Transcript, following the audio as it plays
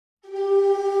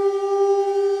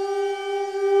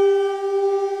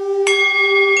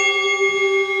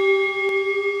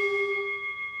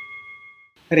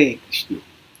Hare Krishna.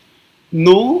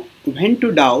 Know when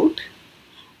to doubt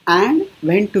and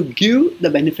when to give the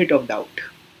benefit of doubt.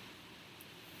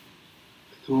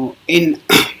 So in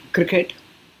cricket,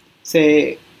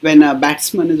 say when a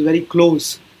batsman is very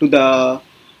close to the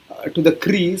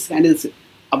crease and is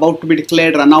about to be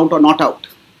declared run out or not out,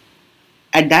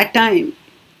 at that time,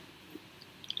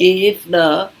 if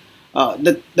the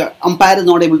umpire is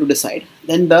not able to decide,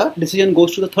 then the decision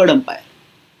goes to the third umpire.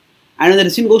 And when the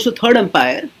decision goes to the third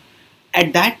umpire,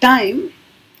 at that time,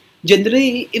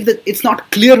 generally, if it's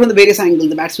not clear from the various angles,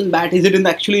 the batsman's bat, is it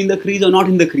actually in the crease or not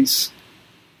in the crease?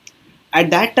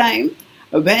 At that time,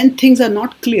 when things are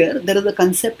not clear, there is a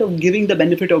concept of giving the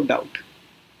benefit of doubt.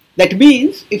 That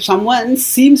means, if someone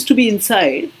seems to be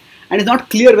inside and it's not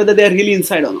clear whether they are really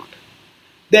inside or not,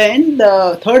 then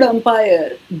the third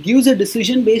umpire gives a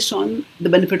decision based on the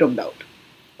benefit of doubt.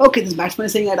 Okay, this batsman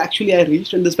is saying that actually I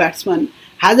reached, and this batsman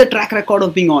has a track record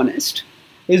of being honest.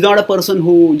 He's not a person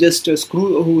who just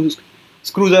screws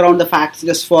around the facts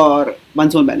just for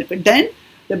one's own benefit. Then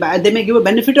they may give a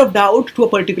benefit of doubt to a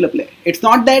particular player. It's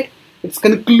not that it's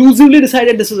conclusively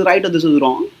decided this is right or this is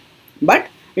wrong, but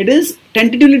it is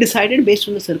tentatively decided based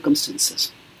on the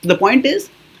circumstances. The point is,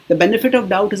 the benefit of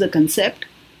doubt is a concept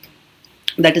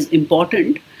that is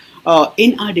important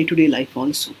in our day-to-day life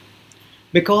also.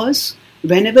 Because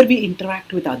whenever we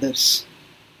interact with others,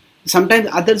 sometimes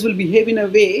others will behave in a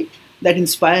way that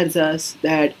inspires us,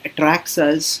 that attracts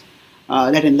us,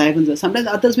 that enlivens us. Sometimes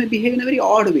others may behave in a very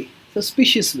odd way,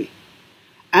 suspicious way.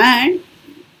 And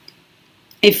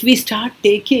if we start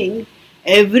taking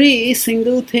every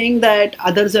single thing that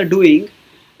others are doing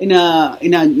in a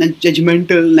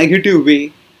judgmental, negative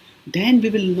way, then we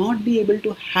will not be able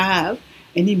to have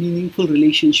any meaningful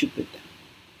relationship with them.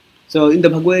 So in the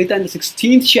Bhagavad-gita, in the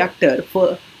 16th chapter,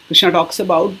 Krishna talks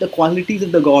about the qualities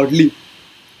of the godly.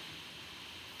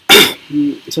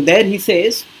 So there he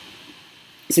says,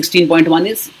 16.1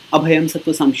 is Abhayam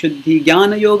Sattva Samshuddhi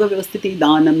Jnana Yoga Vyavasthiti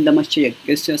Danam Damascha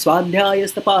Yagyascha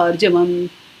Swadhyayastapa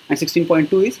and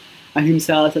 16.2 is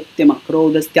Ahimsa Satyam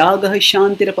Akrodas Tyagah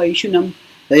Shantirapaishunam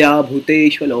Daya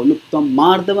Bhuteshwalo Luptam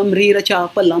Mardavam Rira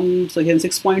Chapalam. So here in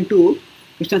 6.2,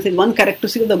 Krishna says one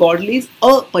characteristic of the godly is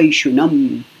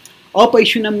Apaishunam.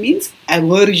 Apaishunam means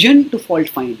aversion to fault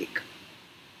finding.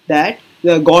 That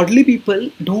the godly people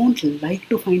don't like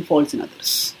to find faults in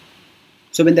others.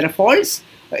 So when there are faults,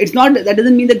 that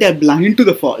doesn't mean that they are blind to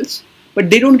the faults, but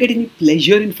they don't get any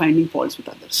pleasure in finding faults with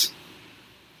others.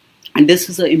 And this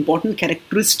is an important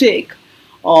characteristic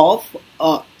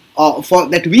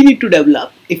that we need to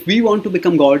develop if we want to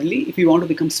become godly, if we want to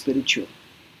become spiritual.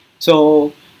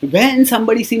 So when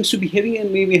somebody seems to be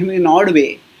behaving in an odd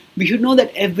way, we should know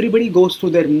that everybody goes through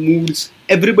their moods,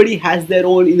 everybody has their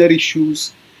own inner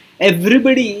issues,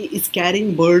 everybody is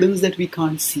carrying burdens that we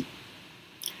can't see.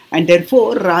 And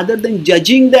therefore, rather than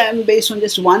judging them based on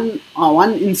just one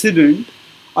incident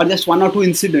or just one or two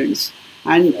incidents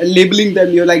and labeling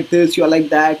them, you're like this, you're like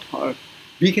that, or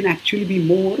we can actually be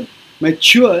more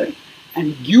mature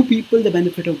and give people the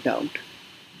benefit of doubt.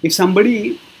 If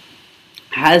somebody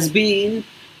has been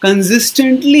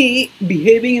consistently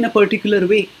behaving in a particular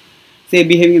way, say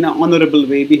behaving in an honorable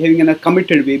way, behaving in a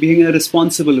committed way, behaving in a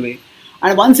responsible way,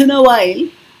 and once in a while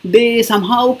they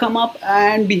somehow come up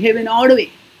and behave in an odd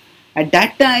way, at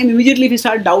that time immediately if we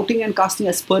start doubting and casting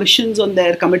aspersions on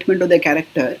their commitment or their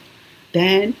character,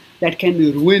 then that can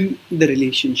ruin the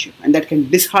relationship and that can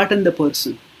dishearten the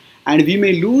person, and we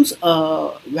may lose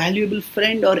a valuable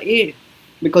friend or aid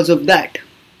because of that.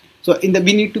 So we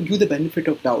need to give the benefit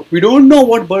of doubt. We don't know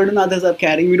what burden others are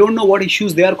carrying. We don't know what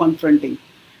issues they are confronting.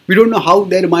 We don't know how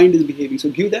their mind is behaving. So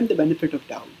give them the benefit of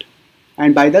doubt.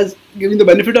 And by thus giving the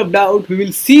benefit of doubt, we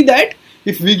will see that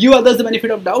if we give others the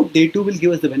benefit of doubt, they too will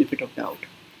give us the benefit of doubt.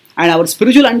 And our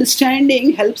spiritual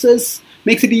understanding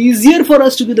makes it easier for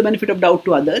us to give the benefit of doubt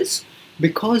to others,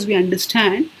 because we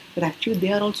understand that actually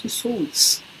they are also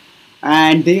souls.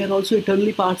 And they are also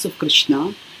eternally parts of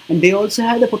Krishna. And they also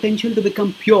have the potential to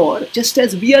become pure. Just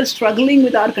as we are struggling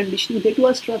with our conditioning, they too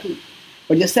are struggling.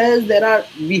 But just as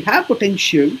we have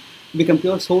potential to become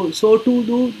pure, so too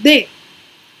do they.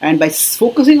 And by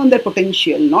focusing on their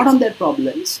potential, not on their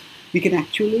problems, we can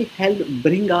actually help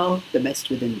bring out the best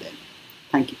within them.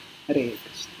 Thank you. Hare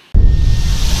Krishna.